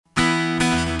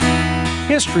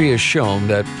History has shown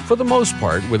that, for the most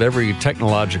part, with every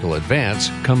technological advance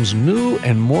comes new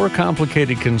and more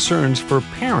complicated concerns for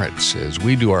parents as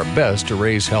we do our best to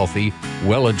raise healthy,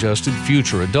 well-adjusted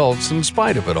future adults in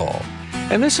spite of it all.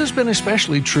 And this has been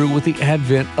especially true with the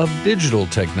advent of digital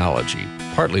technology,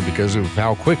 partly because of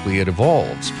how quickly it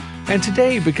evolves. And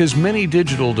today, because many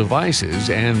digital devices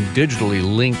and digitally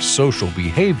linked social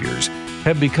behaviors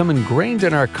have become ingrained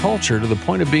in our culture to the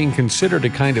point of being considered a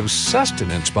kind of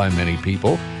sustenance by many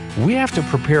people, we have to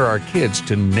prepare our kids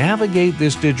to navigate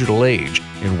this digital age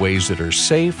in ways that are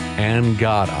safe and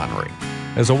God-honoring.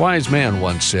 As a wise man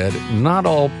once said, not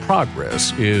all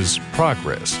progress is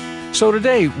progress. So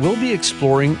today, we'll be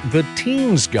exploring the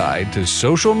Teen's Guide to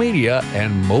Social Media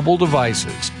and Mobile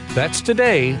Devices. That's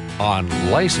today on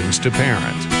License to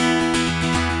Parent.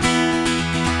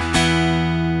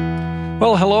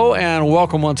 Well, hello and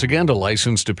welcome once again to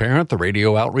License to Parent, the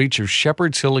radio outreach of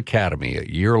Shepherd's Hill Academy, a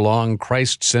year-long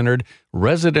Christ-centered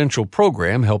residential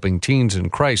program helping teens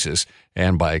in crisis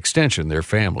and, by extension, their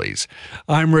families.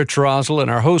 I'm Rich Rosell,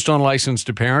 and our host on License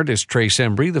to Parent is Trace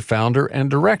Embry, the founder and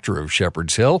director of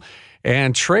Shepherd's Hill.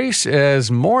 And Trace,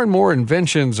 as more and more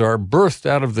inventions are birthed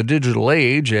out of the digital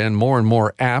age and more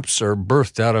apps are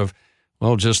birthed out of,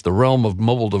 well, just the realm of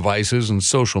mobile devices and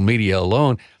social media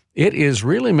alone, it is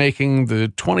really making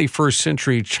the 21st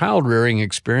century child-rearing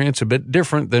experience a bit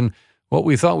different than what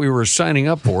we thought we were signing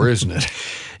up for, isn't it?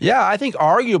 Yeah, I think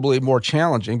arguably more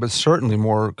challenging, but certainly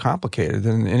more complicated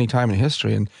than any time in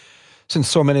history. And since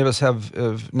so many of us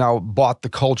have now bought the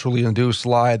culturally induced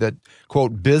lie that,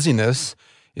 quote, busyness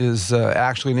is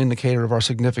actually an indicator of our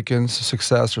significance,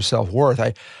 success, or self-worth,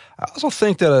 I also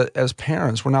think that as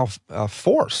parents, we're now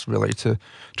forced, really, to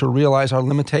realize our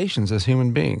limitations as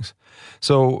human beings.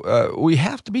 So we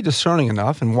have to be discerning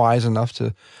enough and wise enough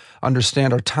to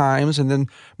understand our times and then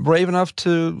brave enough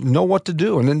to know what to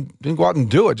do and then go out and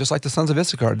do it, just like the sons of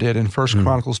Issachar did in 1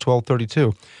 Chronicles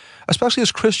 12:32, especially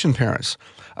as Christian parents.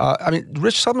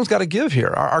 Rich, something's got to give here.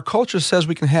 Our culture says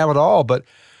we can have it all, but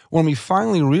when we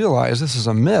finally realize this is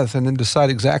a myth and then decide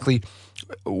exactly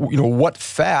what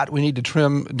fat we need to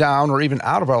trim down or even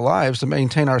out of our lives to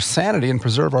maintain our sanity and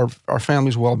preserve our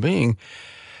family's well-being,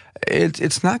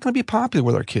 it's not going to be popular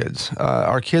with our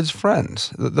kids'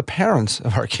 friends, the parents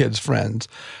of our kids' friends,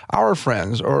 our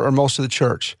friends, or most of the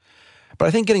church. But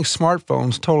I think getting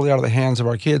smartphones totally out of the hands of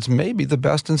our kids may be the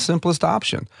best and simplest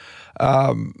option.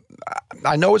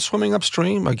 I know it's swimming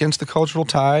upstream against the cultural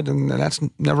tide, and that's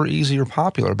never easy or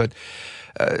popular. But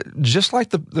just like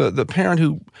the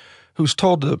parent who's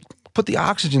told to put the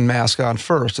oxygen mask on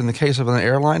first in the case of an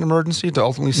airline emergency to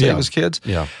ultimately save his kids,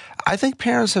 I think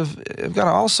parents have got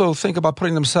to also think about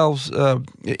putting themselves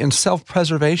in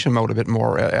self-preservation mode a bit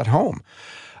more at home.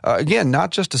 Again,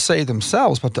 not just to save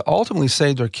themselves, but to ultimately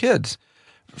save their kids.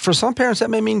 For some parents, that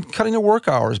may mean cutting their work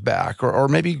hours back or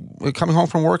maybe coming home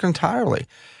from work entirely.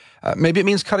 Maybe it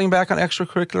means cutting back on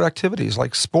extracurricular activities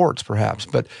like sports, perhaps.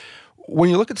 But when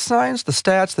you look at science, the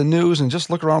stats, the news, and just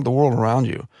look around the world around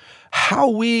you, how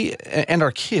we and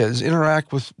our kids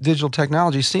interact with digital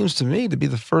technology seems to me to be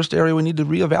the first area we need to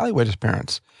reevaluate as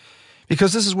parents.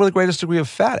 Because this is where the greatest degree of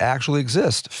fat actually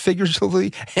exists,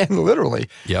 figuratively and literally.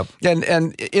 Yep.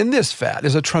 And in this fat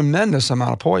is a tremendous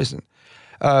amount of poison.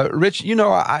 Rich,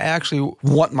 I actually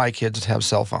want my kids to have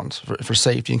cell phones for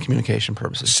safety and communication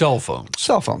purposes. Cell phones.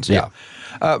 Cell phones, yeah.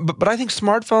 But I think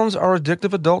smartphones are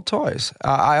addictive adult toys.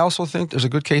 I also think there's a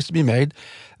good case to be made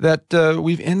that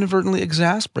we've inadvertently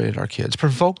exasperated our kids,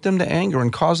 provoked them to anger,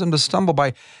 and caused them to stumble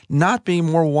by not being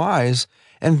more wise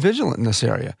and vigilant in this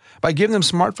area, by giving them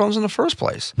smartphones in the first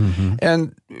place. Mm-hmm.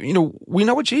 And, we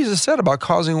know what Jesus said about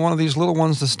causing one of these little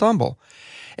ones to stumble.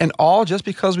 And all just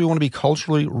because we want to be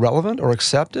culturally relevant or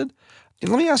accepted? And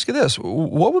let me ask you this.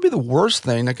 What would be the worst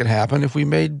thing that could happen if we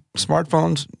made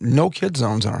smartphones no kid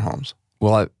zones in our homes?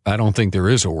 Well, I don't think there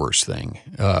is a worse thing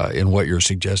in what you're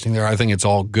suggesting there. I think it's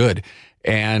all good.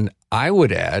 And I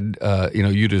would add,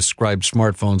 you described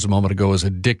smartphones a moment ago as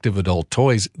addictive adult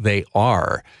toys. They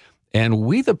are. And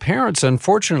we, the parents,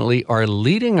 unfortunately, are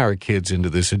leading our kids into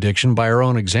this addiction by our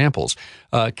own examples.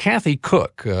 Kathy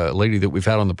Cook, a lady that we've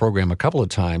had on the program a couple of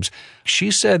times,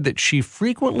 she said that she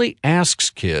frequently asks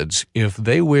kids if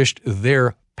they wished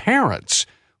their parents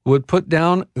would put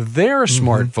down their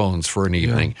smartphones for an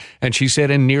evening. Yeah. And she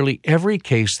said in nearly every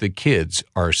case, the kids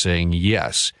are saying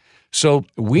yes. So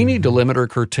we need to limit or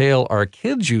curtail our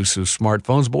kids' use of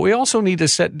smartphones, but we also need to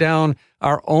set down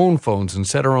our own phones and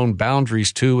set our own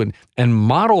boundaries too, and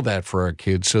model that for our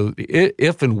kids. So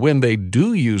if and when they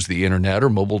do use the internet or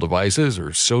mobile devices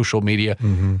or social media,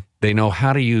 they know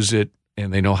how to use it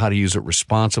and they know how to use it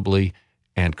responsibly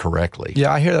and correctly.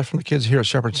 Yeah, I hear that from the kids here at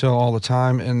Shepherd's Hill all the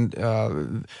time,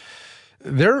 and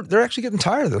they're actually getting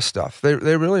tired of this stuff. They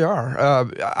really are.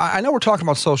 I know we're talking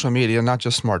about social media, not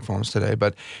just smartphones today,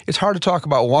 but it's hard to talk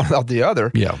about one without the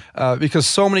other. Yeah. Because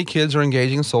so many kids are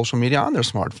engaging in social media on their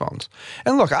smartphones.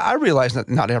 And look, I realize that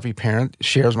not every parent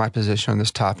shares my position on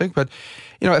this topic, but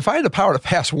if I had the power to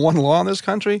pass one law in this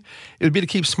country, it would be to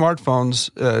keep smartphones,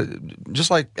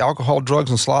 just like alcohol, drugs,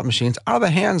 and slot machines, out of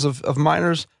the hands of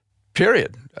minors.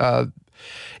 Period.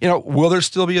 Will there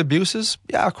still be abuses?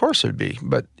 Yeah, of course there'd be.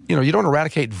 But, you don't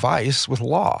eradicate vice with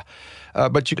law.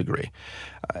 But you'd agree.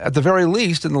 At the very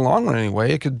least, in the long run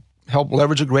anyway, it could help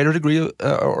leverage a greater degree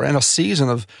and a season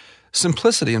of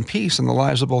simplicity and peace in the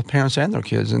lives of both parents and their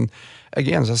kids. And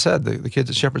again, as I said, the kids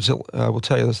at Shepherd's Hill will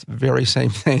tell you this very same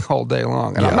thing all day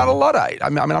long. And I'm not a Luddite. I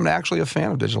mean, I'm actually a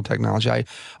fan of digital technology. I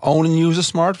own and use a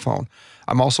smartphone.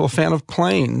 I'm also a fan of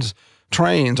planes,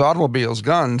 trains, automobiles,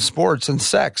 guns, sports, and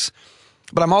sex.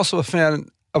 But I'm also a fan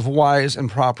of wise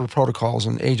and proper protocols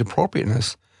and age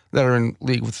appropriateness that are in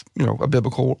league with, a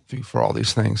biblical view for all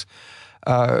these things.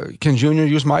 Can Junior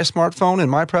use my smartphone in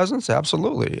my presence?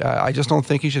 Absolutely. I just don't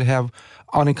think he should have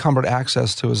unencumbered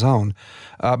access to his own.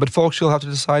 But folks, you'll have to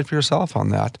decide for yourself on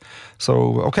that.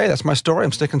 So, okay, that's my story.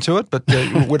 I'm sticking to it. But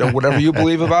whatever you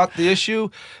believe about the issue,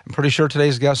 I'm pretty sure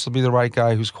today's guest will be the right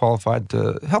guy who's qualified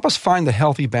to help us find the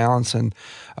healthy balance and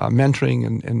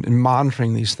mentoring and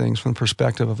monitoring these things from the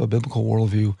perspective of a biblical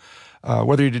worldview.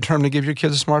 Whether you're determined to give your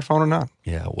kids a smartphone or not.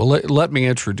 Yeah, well, let me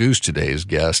introduce today's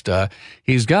guest.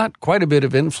 He's got quite a bit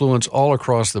of influence all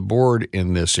across the board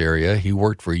in this area. He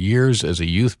worked for years as a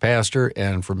youth pastor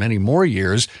and for many more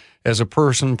years as a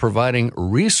person providing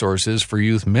resources for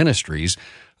youth ministries.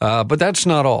 But that's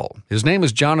not all. His name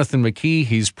is Jonathan McKee.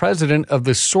 He's president of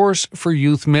the Source for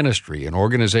Youth Ministry, an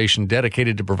organization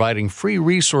dedicated to providing free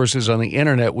resources on the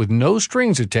internet with no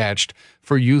strings attached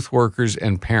for youth workers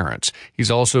and parents. He's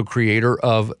also creator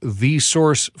of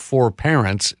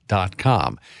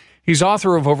thesourceforparents.com. He's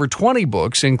author of over 20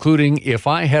 books, including If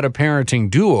I Had a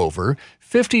Parenting Do-Over,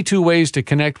 52 Ways to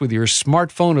Connect with Your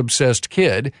Smartphone-Obsessed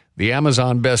Kid, the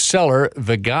Amazon bestseller,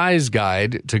 The Guy's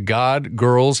Guide to God,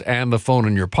 Girls, and the Phone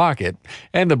in Your Pocket,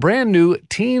 and the brand new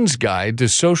Teen's Guide to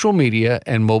Social Media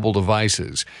and Mobile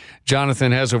Devices.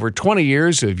 Jonathan has over 20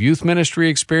 years of youth ministry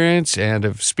experience and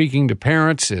of speaking to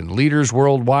parents and leaders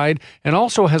worldwide, and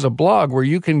also has a blog where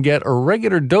you can get a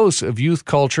regular dose of youth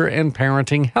culture and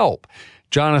parenting help.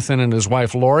 Jonathan and his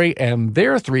wife Lori and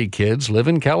their 3 kids live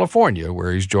in California,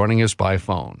 where he's joining us by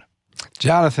phone.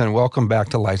 Jonathan, welcome back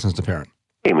to Licensed to Parent.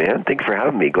 Hey, man. Thanks for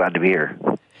having me. Glad to be here.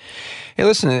 Hey,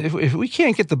 listen, if we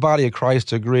can't get the body of Christ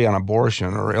to agree on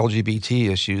abortion or LGBT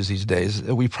issues these days,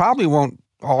 we probably won't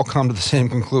all come to the same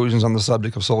conclusions on the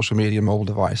subject of social media and mobile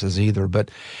devices either. But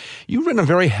you've written a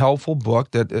very helpful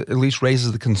book that at least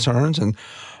raises the concerns and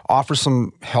offers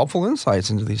some helpful insights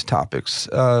into these topics.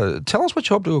 Tell us what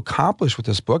you hope to accomplish with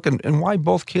this book and why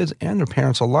both kids and their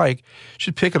parents alike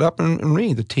should pick it up and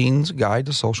read The Teen's Guide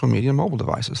to Social Media and Mobile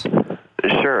Devices.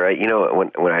 Sure.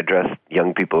 When I address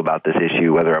young people about this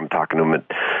issue, whether I'm talking to them at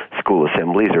school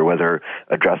assemblies or whether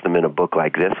address them in a book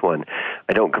like this one,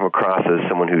 I don't come across as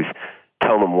someone who's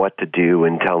telling them what to do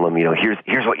and telling them,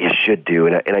 here's what you should do.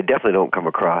 And I definitely don't come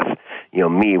across,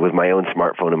 me with my own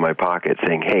smartphone in my pocket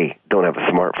saying, hey, don't have a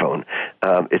smartphone.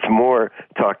 It's more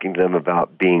talking to them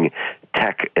about being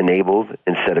tech-enabled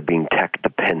instead of being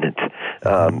tech-dependent.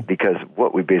 Because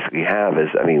what we basically have is,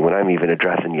 when I'm even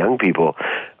addressing young people,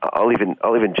 I'll even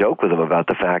joke with them about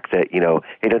the fact that,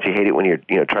 hey, don't you hate it when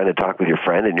you're trying to talk with your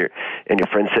friend and your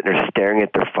friend's sitting there staring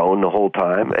at their phone the whole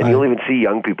time? And you'll even see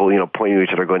young people, pointing to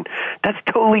each other going, that's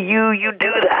totally you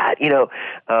do that.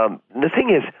 The thing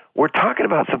is, we're talking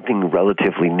about something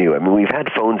relatively new. We've had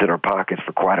phones in our pockets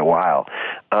for quite a while,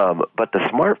 but the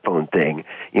smartphone thing,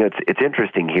 it's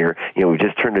interesting here. We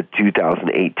just turned to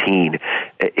 2018.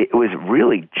 It was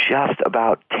really just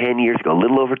about 10 years ago, a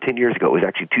little over 10 years ago. It was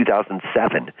actually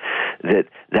 2007 that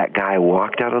guy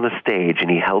walked out on the stage and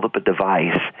he held up a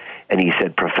device and he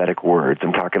said prophetic words.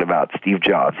 I'm talking about Steve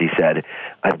Jobs. He said,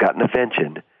 I've got an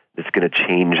invention that's going to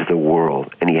change the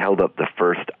world. And he held up the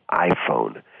first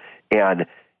iPhone. And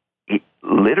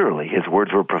literally, his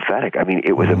words were prophetic.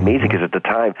 It was amazing because at the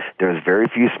time, there was very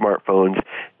few smartphones.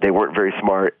 They weren't very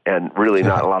smart, and really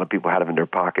not a lot of people had them in their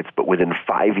pockets. But within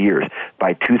 5 years,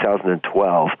 by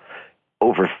 2012,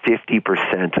 over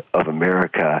 50% of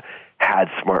America had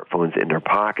smartphones in their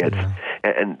pockets.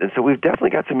 And so we've definitely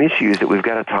got some issues that we've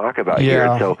got to talk about here.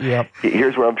 So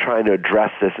here's where I'm trying to address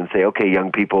this and say, okay,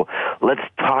 young people, let's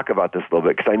talk about this a little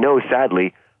bit. Because I know,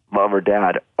 sadly, mom or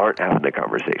dad aren't having the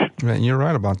conversation. Right, you're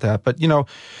right about that. But,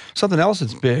 something else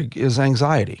that's big is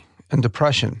anxiety. and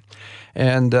depression.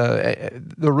 And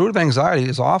the root of anxiety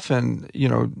is often,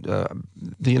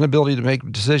 the inability to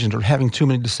make decisions or having too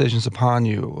many decisions upon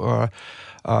you,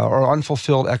 or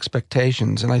unfulfilled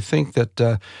expectations. And I think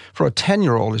that for a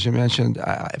 10-year-old, as you mentioned,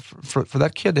 for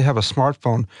that kid to have a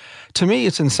smartphone, to me,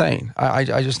 it's insane. I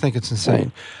just think it's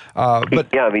insane. But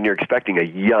yeah, I mean, you're expecting a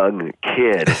young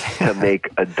kid to make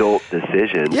adult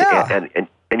decisions. Yeah.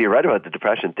 And you're right about the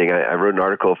depression thing. I wrote an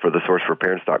article for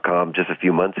thesourceforparents.com just a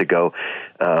few months ago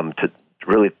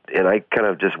and I kind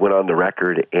of just went on the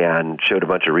record and showed a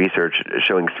bunch of research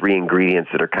showing 3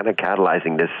 ingredients that are kind of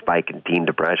catalyzing this spike in teen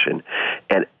depression.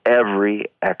 And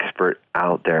every expert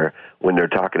out there, when they're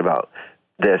talking about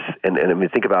this, and I mean,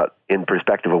 think about in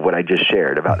perspective of what I just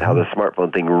shared about how the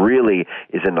smartphone thing really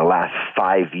is in the last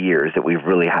 5 years that we've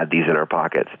really had these in our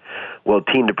pockets. Well,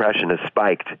 teen depression has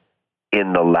spiked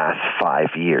in the last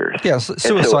 5 years. Yes,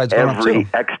 suicide's gone up too. Every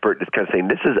expert is kind of saying,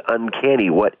 this is uncanny.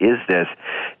 What is this?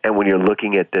 And when you're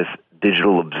looking at this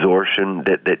digital absorption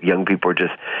that young people are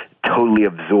just totally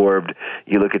absorbed,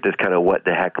 you look at this kind of what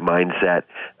the heck mindset.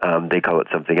 They call it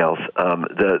something else.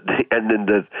 And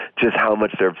then just how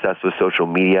much they're obsessed with social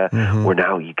media. Where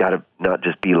now you got to not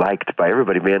just be liked by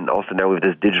everybody, man. Also now we have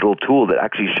this digital tool that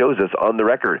actually shows us on the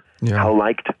record how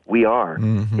liked we are.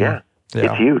 Yeah,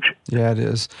 it's huge. Yeah, it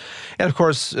is. And of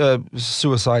course,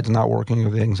 suicide's not working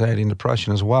with anxiety and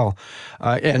depression as well.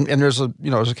 And there's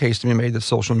a case to be made that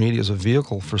social media is a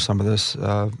vehicle for some of this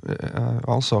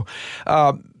also.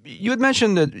 You had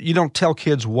mentioned that you don't tell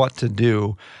kids what to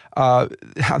do.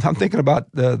 I'm thinking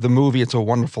about the movie It's a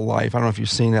Wonderful Life. I don't know if you've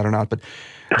seen that or not, but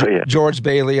George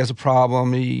Bailey has a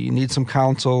problem. He needs some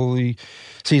counsel. He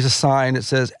sees a sign that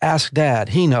says, "Ask Dad,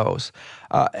 he knows."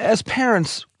 As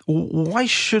parents, why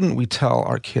shouldn't we tell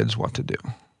our kids what to do?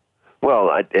 Well,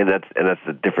 and that's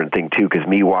a different thing too. Because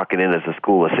me walking in as a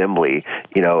school assembly,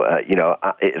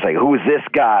 it's like, who is this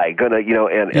guy gonna,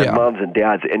 and moms and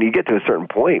dads, and you get to a certain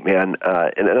point, man.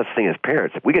 And that's the thing as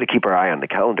parents, we got to keep our eye on the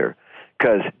calendar.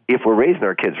 Because if we're raising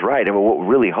our kids right, I mean, what we're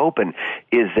really hoping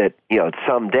is that,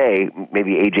 someday,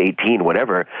 maybe age 18,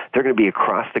 whatever, they're going to be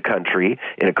across the country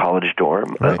in a college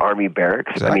dorm, an army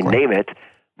barracks, Exactly. I mean, name it,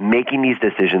 making these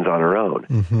decisions on our own.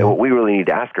 And what we really need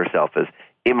to ask ourselves is,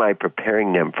 am I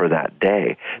preparing them for that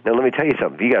day? Now, let me tell you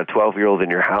something. If you got a 12-year-old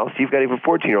in your house, you've got even a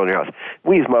 14-year-old in your house.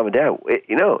 We as mom and dad,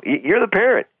 you're the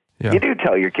parent. Yeah. You do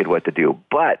tell your kid what to do.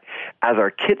 But as our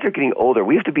kids are getting older,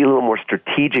 we have to be a little more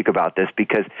strategic about this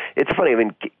because it's funny. I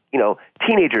mean,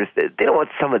 teenagers, they don't want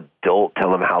some adult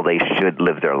tell them how they should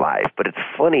live their life. But it's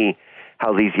funny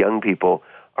how these young people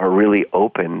are really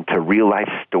open to real-life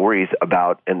stories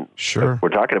about, and we're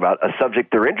talking about a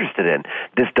subject they're interested in,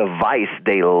 this device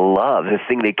they love, this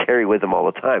thing they carry with them all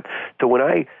the time. So when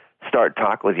I start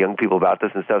talking with young people about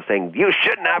this and stuff, saying, you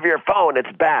shouldn't have your phone,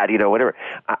 it's bad, whatever,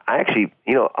 I actually,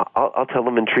 I'll tell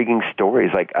them intriguing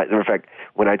stories. Like, as a matter of fact,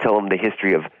 when I tell them the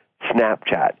history of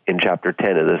Snapchat in chapter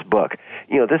 10 of this book,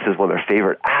 this is one of their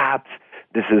favorite apps.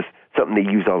 This is something they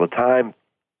use all the time.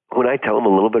 When I tell them a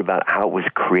little bit about how it was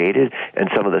created and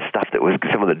some of the stuff that was,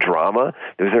 some of the drama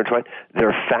that was intertwined,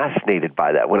 they're fascinated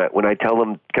by that. When I tell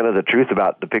them kind of the truth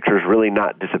about the pictures really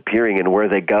not disappearing and where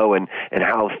they go and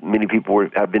how many people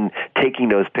have been taking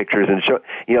those pictures and show,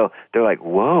 they're like,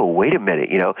 whoa, wait a minute.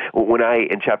 When I,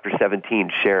 in chapter 17,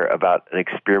 share about an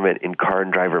experiment in Car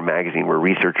and Driver magazine where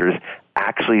researchers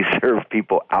actually served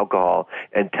people alcohol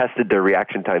and tested their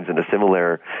reaction times in a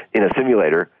simulator,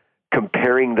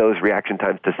 comparing those reaction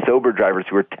times to sober drivers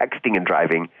who are texting and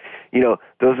driving,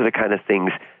 those are the kind of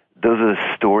things, those are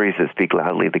the stories that speak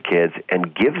loudly to the kids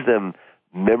and gives them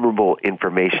memorable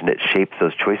information that shapes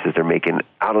those choices they're making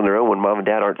out on their own when mom and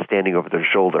dad aren't standing over their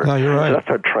shoulder. No, you're right. So that's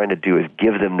what I'm trying to do is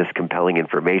give them this compelling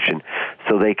information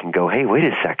so they can go, hey, wait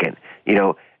a second,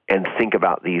 and think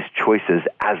about these choices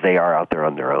as they are out there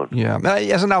on their own. Yeah.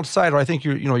 As an outsider, I think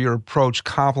your approach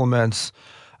complements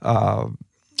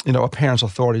a parent's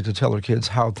authority to tell their kids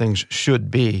how things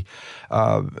should be.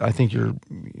 I think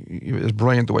it's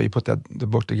brilliant the way you put the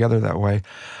book together that way.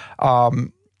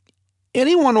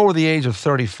 Anyone over the age of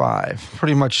 35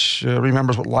 pretty much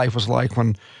remembers what life was like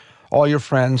when all your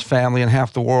friends, family, and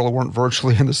half the world weren't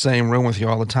virtually in the same room with you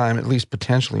all the time, at least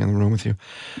potentially in the room with you.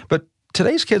 But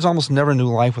today's kids almost never knew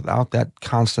life without that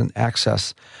constant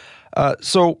access.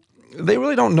 So they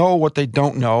really don't know what they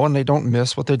don't know, and they don't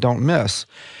miss what they don't miss.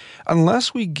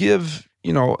 Unless we give,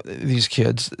 these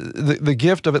kids the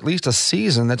gift of at least a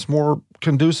season that's more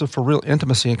conducive for real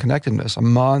intimacy and connectedness, a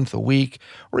month, a week,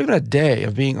 or even a day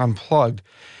of being unplugged,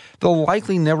 they'll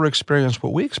likely never experience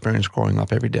what we experience growing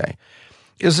up every day.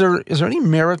 Is there any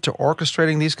merit to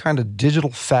orchestrating these kind of digital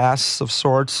fasts of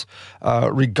sorts,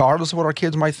 regardless of what our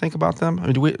kids might think about them? I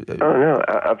mean, Oh, no,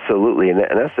 absolutely. And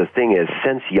that's the thing is,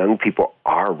 since young people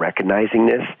are recognizing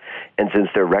this, and since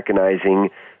they're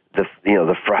recognizing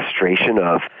the frustration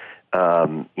of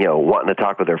wanting to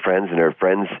talk with their friends and their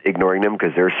friends ignoring them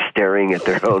because they're staring at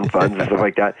their own phones and stuff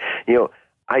like that,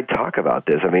 I talk about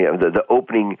this. I mean, the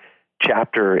opening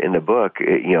chapter in the book,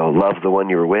 Love the One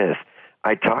You're With,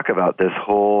 I talk about this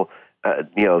whole,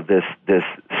 this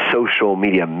social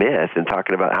media myth and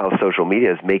talking about how social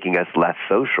media is making us less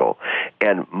social.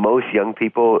 And most young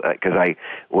people, because I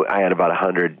had about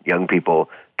 100 young people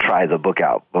try the book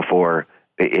out before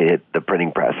it hit the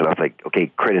printing press, and I was like, okay,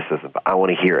 criticism, I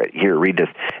want to hear it. Here, read this.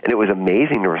 And it was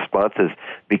amazing, the responses,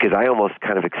 because I almost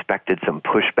kind of expected some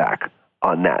pushback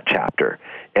on that chapter.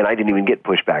 And I didn't even get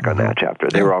pushback on that chapter.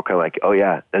 They were all kind of like, oh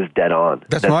yeah, that's dead on.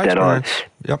 That's my dead experience. on.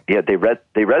 Yep. Yeah, they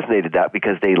resonated that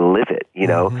because they live it,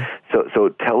 So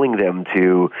telling them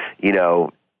to,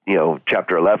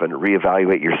 chapter 11,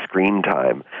 reevaluate your screen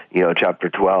time, chapter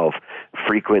 12,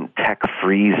 frequent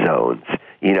tech-free zones,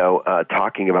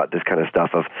 talking about this kind of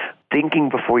stuff of thinking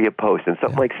before you post. And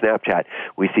something like Snapchat,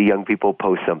 we see young people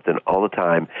post something all the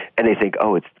time, and they think,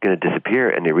 oh, it's going to disappear,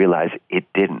 and they realize it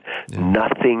didn't. Yeah.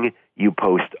 Nothing you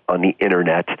post on the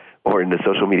internet or in the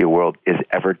social media world is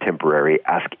ever temporary.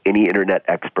 Ask any internet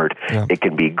expert. Yeah. It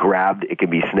can be grabbed, it can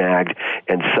be snagged,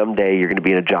 and someday you're going to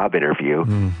be in a job interview,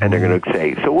 and they're going to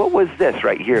say, so what was this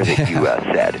right here that you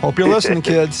said? Hope you're listening,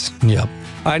 kids. Yep.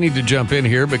 I need to jump in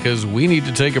here because we need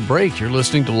to take a break. You're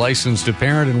listening to Licensed to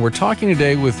Parent, and we're talking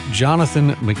today with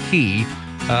Jonathan McKee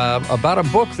about a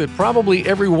book that probably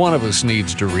every one of us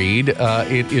needs to read.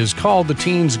 It is called The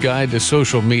Teen's Guide to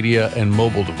Social Media and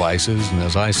Mobile Devices. And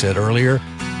as I said earlier,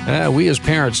 we as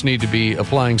parents need to be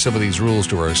applying some of these rules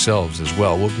to ourselves as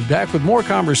well. We'll be back with more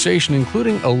conversation,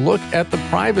 including a look at the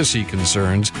privacy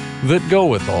concerns that go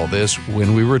with all this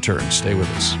when we return. Stay with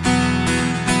us.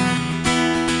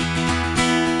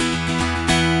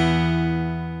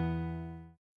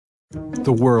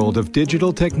 The world of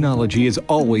digital technology is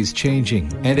always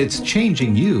changing, and it's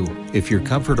changing you if you're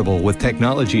comfortable with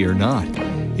technology or not.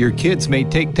 Your kids may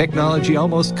take technology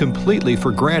almost completely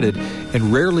for granted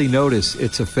and rarely notice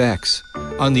its effects.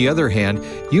 On the other hand,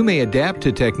 you may adapt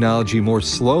to technology more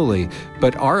slowly,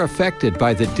 but are affected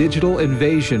by the digital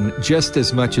invasion just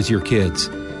as much as your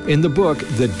kids. In the book,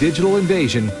 The Digital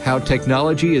Invasion, How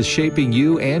Technology is Shaping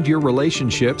You and Your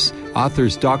Relationships,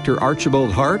 authors Dr.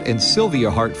 Archibald Hart and Sylvia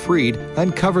Hart-Fried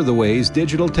uncover the ways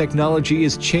digital technology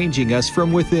is changing us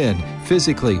from within,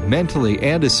 physically, mentally,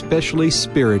 and especially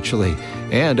spiritually,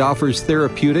 and offers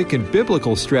therapeutic and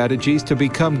biblical strategies to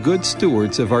become good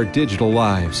stewards of our digital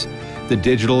lives. The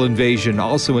Digital Invasion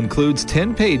also includes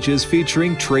 10 pages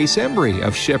featuring Trace Embry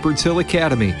of Shepherd's Hill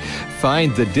Academy.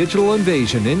 Find The Digital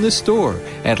Invasion in the store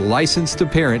at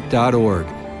licensedtoparent.org.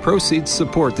 Proceeds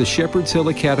support the Shepherd's Hill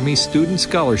Academy Student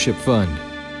Scholarship Fund.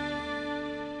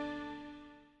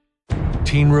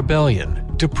 Teen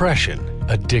rebellion, depression,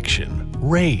 addiction,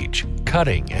 rage,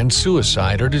 cutting, and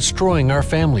suicide are destroying our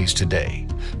families today.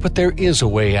 But there is a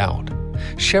way out.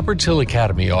 Shepherd's Hill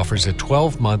Academy offers a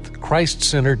 12-month,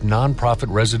 Christ-centered nonprofit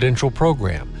residential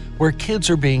program where kids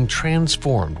are being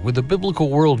transformed with a biblical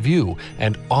worldview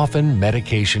and often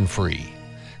medication-free.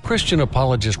 Christian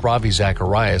apologist Ravi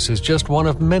Zacharias is just one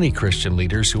of many Christian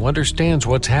leaders who understands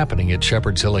what's happening at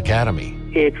Shepherd's Hill Academy.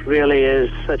 It really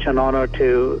is such an honor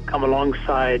to come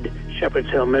alongside Shepherd's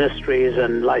Hill Ministries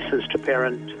and Licensed to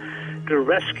Parent to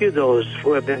rescue those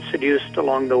who have been seduced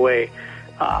along the way.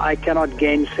 I cannot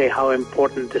gainsay how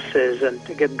important this is, and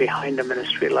to get behind a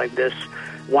ministry like this,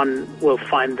 one will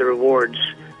find the rewards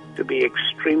to be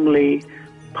extremely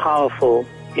powerful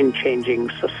in changing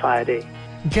society.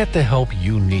 Get the help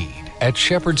you need at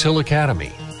Shepherd's Hill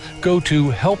Academy. Go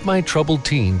to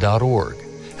helpmytroubledteen.org.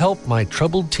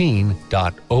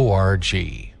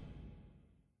 helpmytroubledteen.org.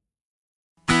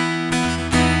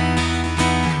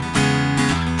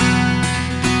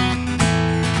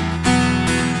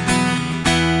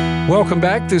 Welcome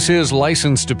back. This is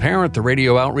Licensed to Parent, the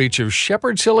radio outreach of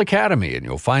Shepherd's Hill Academy, and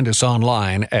you'll find us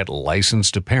online at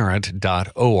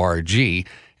licensedtoparent.org.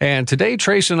 And today,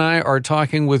 Trace and I are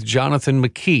talking with Jonathan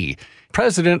McKee,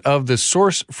 president of the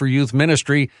Source for Youth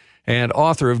Ministry and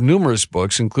author of numerous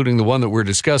books, including the one that we're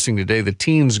discussing today, The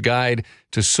Teen's Guide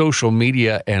to Social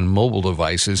Media and Mobile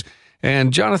Devices.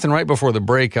 And Jonathan, right before the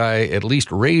break, I at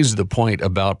least raised the point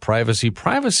about privacy.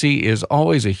 Privacy is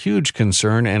always a huge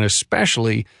concern, and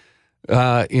especially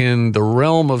in the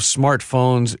realm of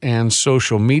smartphones and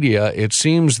social media. It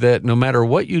seems that no matter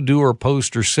what you do or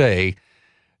post or say,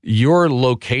 Your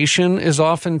location is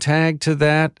often tagged to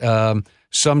that.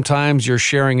 Sometimes you're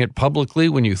sharing it publicly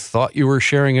when you thought you were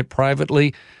sharing it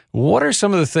privately. What are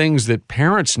some of the things that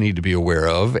parents need to be aware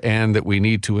of and that we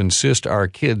need to insist our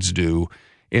kids do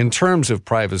in terms of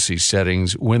privacy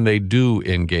settings when they do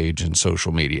engage in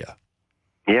social media?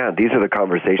 Yeah, these are the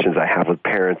conversations I have with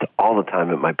parents all the time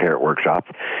at my parent workshops.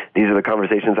 These are the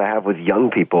conversations I have with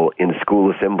young people in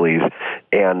school assemblies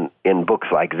and in books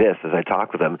like this as I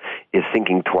talk with them, is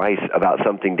thinking twice about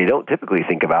something they don't typically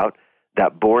think about,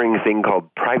 that boring thing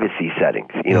called privacy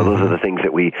settings. You know, those are the things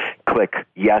that we click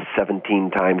yes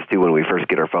 17 times to when we first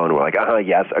get our phone. And we're like,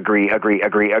 yes, agree.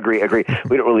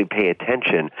 We don't really pay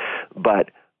attention. But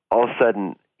all of a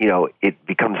sudden, you know, it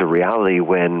becomes a reality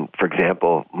when, for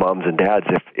example, moms and dads,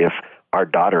 if our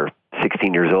daughter,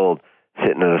 16 years old,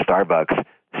 sitting in a Starbucks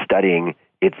studying,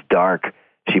 it's dark,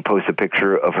 she posts a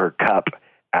picture of her cup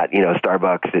at, you know,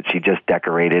 Starbucks that she just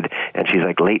decorated, and she's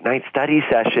like, late night study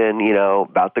session, you know,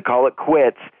 about to call it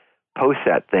quits, post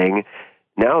that thing.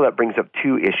 Now that brings up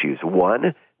two issues.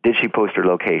 One, did she post her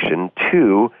location?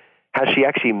 Two, has she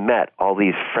actually met all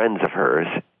these friends of hers,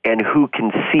 and who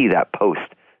can see that post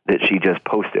that she just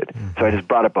posted? So I just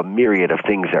brought up a myriad of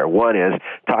things there. One is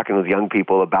talking with young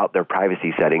people about their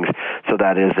privacy settings, so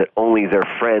that is that only their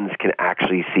friends can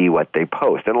actually see what they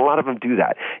post. And a lot of them do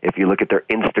that. If you look at their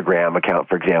Instagram account,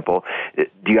 for example,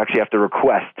 do you actually have to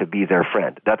request to be their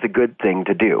friend? That's a good thing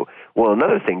to do. Well,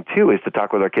 another thing, too, is to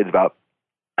talk with our kids about,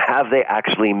 have they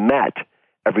actually met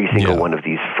every single one of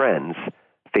these friends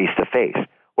face-to-face?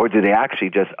 Or do they actually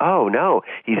just, oh, no,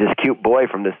 he's this cute boy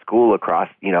from the school across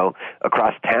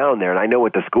town there, and I know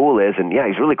what the school is, and yeah,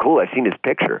 he's really cool. I've seen his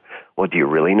picture. Well, do you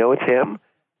really know it's him?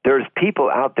 There's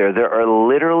people out there. There are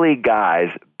literally guys,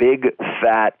 big,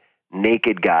 fat,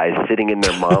 naked guys sitting in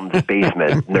their mom's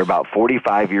basement, and they're about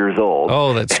 45 years old.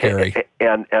 Oh, that's scary.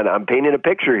 And I'm painting a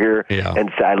picture here, and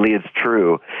sadly it's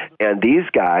true. And these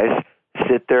guys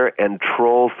sit there and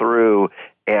troll through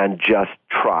and just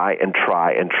try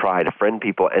to friend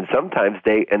people. And sometimes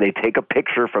they take a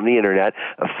picture from the internet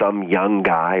of some young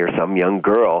guy or some young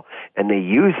girl, and they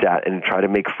use that and try to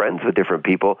make friends with different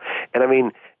people. And I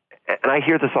mean, and I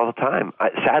hear this all the time.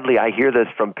 Sadly, I hear this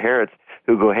from parents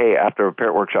who go, hey, after a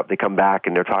parent workshop, they come back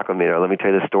and they're talking to me, let me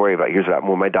tell you the story about here's what happened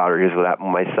with my daughter, here's what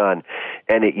happened with my son.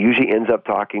 And it usually ends up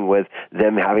talking with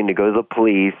them having to go to the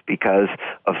police because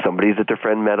of somebody that their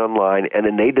friend met online. And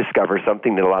then they discover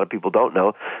something that a lot of people don't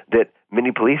know, that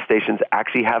many police stations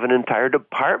actually have an entire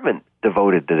department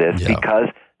devoted to this because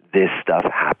this stuff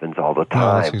happens all the time.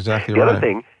 No, that's exactly the right. other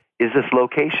thing is this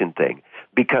location thing.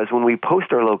 Because when we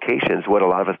post our locations, what a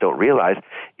lot of us don't realize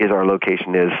is our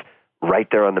location is right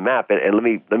there on the map. And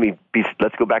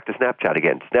let's go back to Snapchat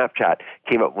again. Snapchat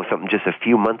came up with something just a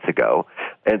few months ago,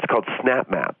 and it's called Snap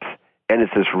Maps. And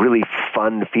it's this really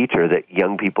fun feature that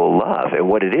young people love. And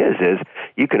what it is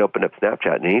you can open up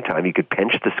Snapchat at any time. You could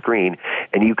pinch the screen,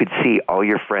 and you could see all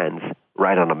your friends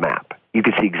right on a map. You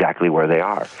could see exactly where they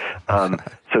are.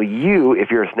 So you,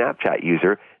 if you're a Snapchat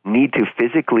user, need to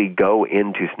physically go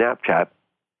into Snapchat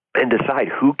and decide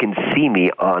who can see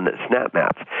me on Snap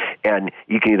Maps. And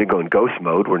you can either go in ghost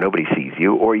mode where nobody sees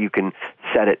you, or you can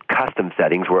set it custom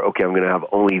settings where, okay, I'm going to have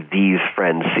only these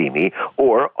friends see me,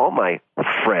 or all my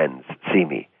friends see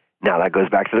me. Now that goes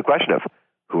back to the question of,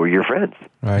 who are your friends?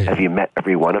 Right. Have you met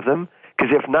every one of them?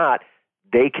 Because if not,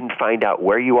 they can find out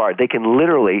where you are. They can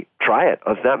literally try it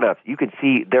on Snap Maps. You can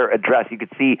see their address. You can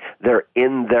see they're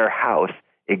in their house,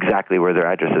 exactly where their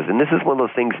address is. And this is one of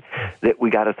those things that we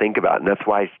got to think about. And that's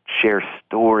why I share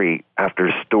story after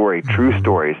story, true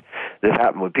stories that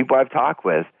happen with people I've talked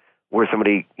with where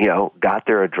somebody, got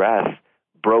their address,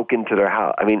 broke into their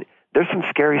house. I mean, there's some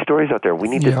scary stories out there. We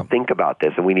need to think about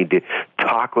this, and we need to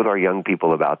talk with our young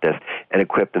people about this and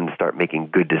equip them to start making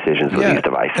good decisions with these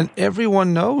devices. And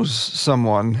everyone knows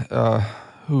someone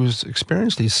who's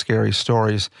experienced these scary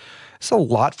stories. It's a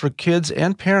lot for kids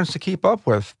and parents to keep up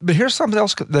with. But here's something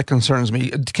else that concerns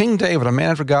me. King David, a man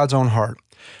after God's own heart.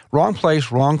 Wrong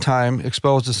place, wrong time,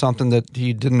 exposed to something that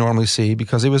he didn't normally see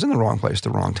because he was in the wrong place at the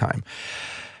wrong time.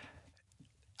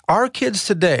 Our kids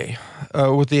today,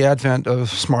 with the advent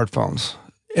of smartphones,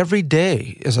 every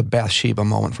day is a Bathsheba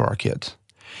moment for our kids.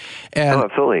 And,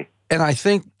 absolutely. And I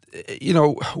think,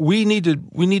 we need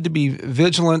to be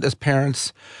vigilant as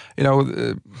parents.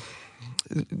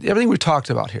 Everything we talked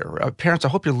about here, parents, I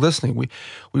hope you're listening. We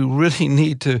really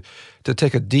need to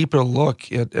take a deeper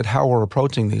look at how we're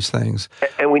approaching these things.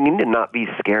 And we need to not be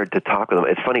scared to talk with them.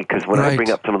 It's funny because when I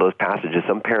bring up some of those passages,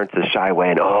 some parents just shy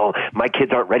away and, my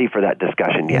kids aren't ready for that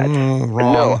discussion yet.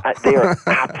 Wrong. No, they are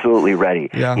absolutely ready.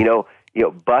 Yeah.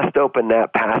 bust open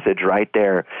that passage right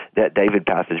there, that David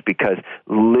passage, because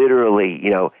literally,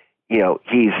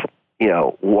 he's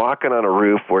walking on a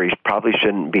roof where he probably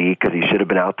shouldn't be because he should have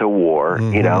been out to war,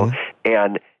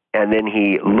 and then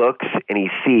he looks and he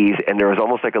sees, and there was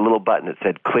almost like a little button that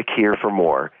said, click here for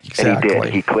more. Exactly. And he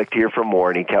did. He clicked here for more,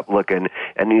 and he kept looking,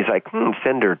 and he's like,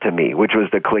 send her to me, which was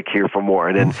the click here for more.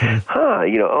 And then,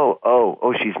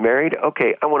 she's married?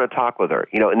 Okay, I want to talk with her.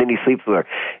 And then he sleeps with her.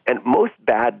 And most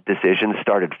bad decisions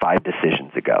started 5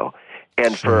 decisions ago.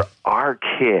 And for our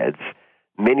kids,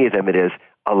 many of them it is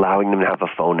allowing them to have a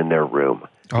phone in their room.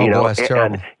 Oh, boy, that's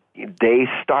terrible. And they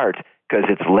start, because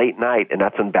it's late night, and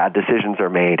that's when bad decisions are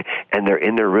made, and they're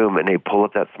in their room, and they pull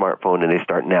up that smartphone, and they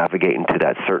start navigating to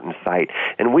that certain site.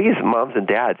 And we as moms and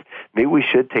dads, maybe we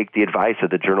should take the advice of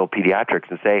the Journal of Pediatrics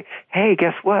and say, hey,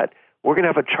 guess what? We're going to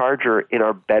have a charger in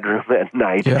our bedroom at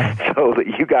night, so that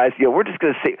you guys, we're just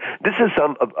going to say, this is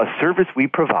a service we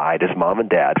provide as mom and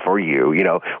dad for you.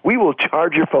 We will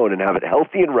charge your phone and have it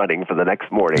healthy and running for the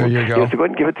next morning. There you go. So go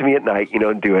ahead and give it to me at night,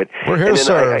 and do it. We're here to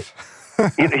serve.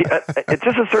 It's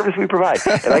just a service we provide.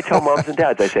 And I tell moms and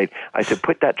dads, I say,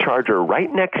 put that charger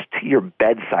right next to your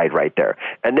bedside right there,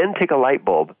 and then take a light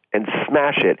bulb and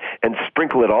smash it and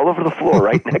sprinkle it all over the floor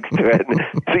right next to it,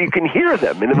 so you can hear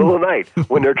them in the middle of the night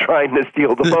when they're trying to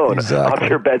steal the phone off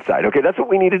your bedside. Okay, that's what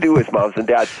we need to do as moms and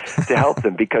dads to help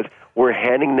them, because we're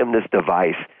handing them this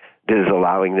device that is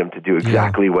allowing them to do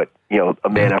exactly what a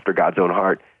man after God's own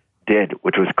heart did,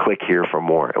 which was click here for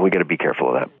more. And we got to be careful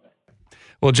of that.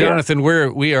 Well, Jonathan,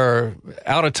 we are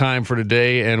out of time for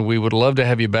today, and we would love to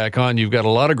have you back on. You've got a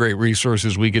lot of great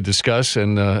resources we could discuss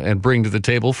and bring to the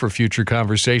table for future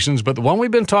conversations. But the one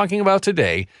we've been talking about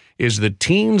today is The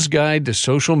Teen's Guide to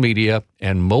Social Media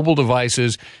and Mobile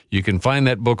Devices. You can find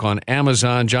that book on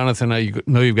Amazon. Jonathan, I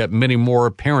know you've got many more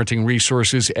parenting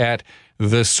resources at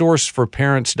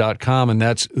thesourceforparents.com, and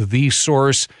that's the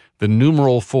source, the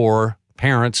numeral 4,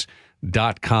 parents.com.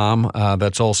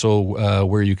 That's also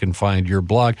where you can find your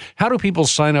blog. How do people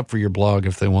sign up for your blog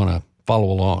if they want to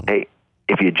follow along? Hey,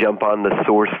 if you jump on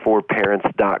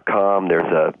thesourceforparents.com,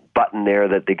 there's a button there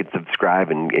that they can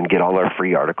subscribe and get all our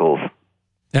free articles.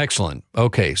 Excellent.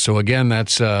 Okay, so again,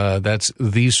 that's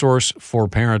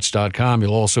thesourceforparents.com.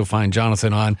 You'll also find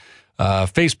Jonathan on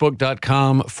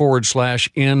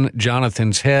Facebook.com/in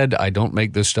Jonathan's head. I don't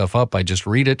make this stuff up. I just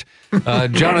read it.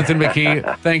 Jonathan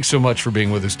McKee, thanks so much for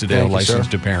being with us today on Licensed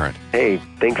to Parent. Hey,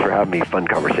 thanks for having me. Fun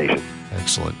conversation.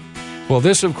 Excellent. Well,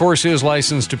 this, of course, is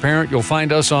Licensed to Parent. You'll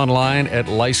find us online at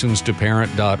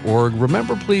licensedtoparent.org.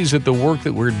 Remember, please, that the work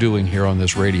that we're doing here on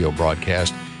this radio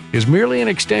broadcast is merely an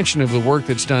extension of the work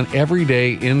that's done every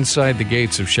day inside the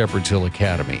gates of Shepherd's Hill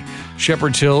Academy.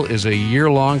 Shepherd's Hill is a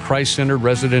year-long Christ-centered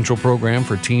residential program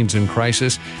for teens in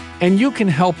crisis, and you can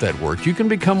help that work. You can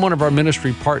become one of our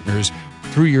ministry partners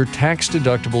through your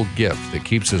tax-deductible gift that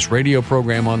keeps this radio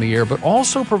program on the air, but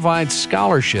also provides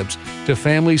scholarships to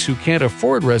families who can't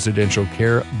afford residential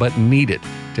care but need it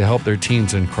to help their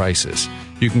teens in crisis.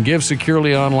 You can give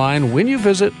securely online when you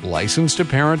visit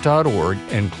licensedtoparent.org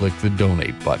and click the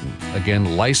donate button. Again,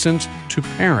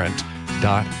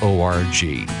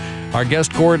 licensedtoparent.org. Our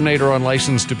guest coordinator on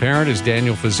Licensed to Parent is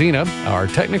Daniel Fazina. Our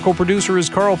technical producer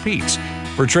is Carl Peets.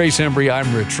 For Trace Embry,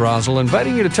 I'm Rich Rosell,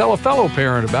 inviting you to tell a fellow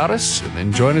parent about us, and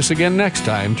then join us again next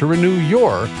time to renew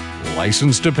your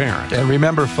License to Parent. And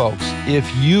remember, folks, if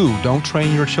you don't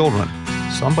train your children,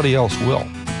 somebody else will.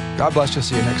 God bless you.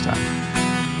 See you next time.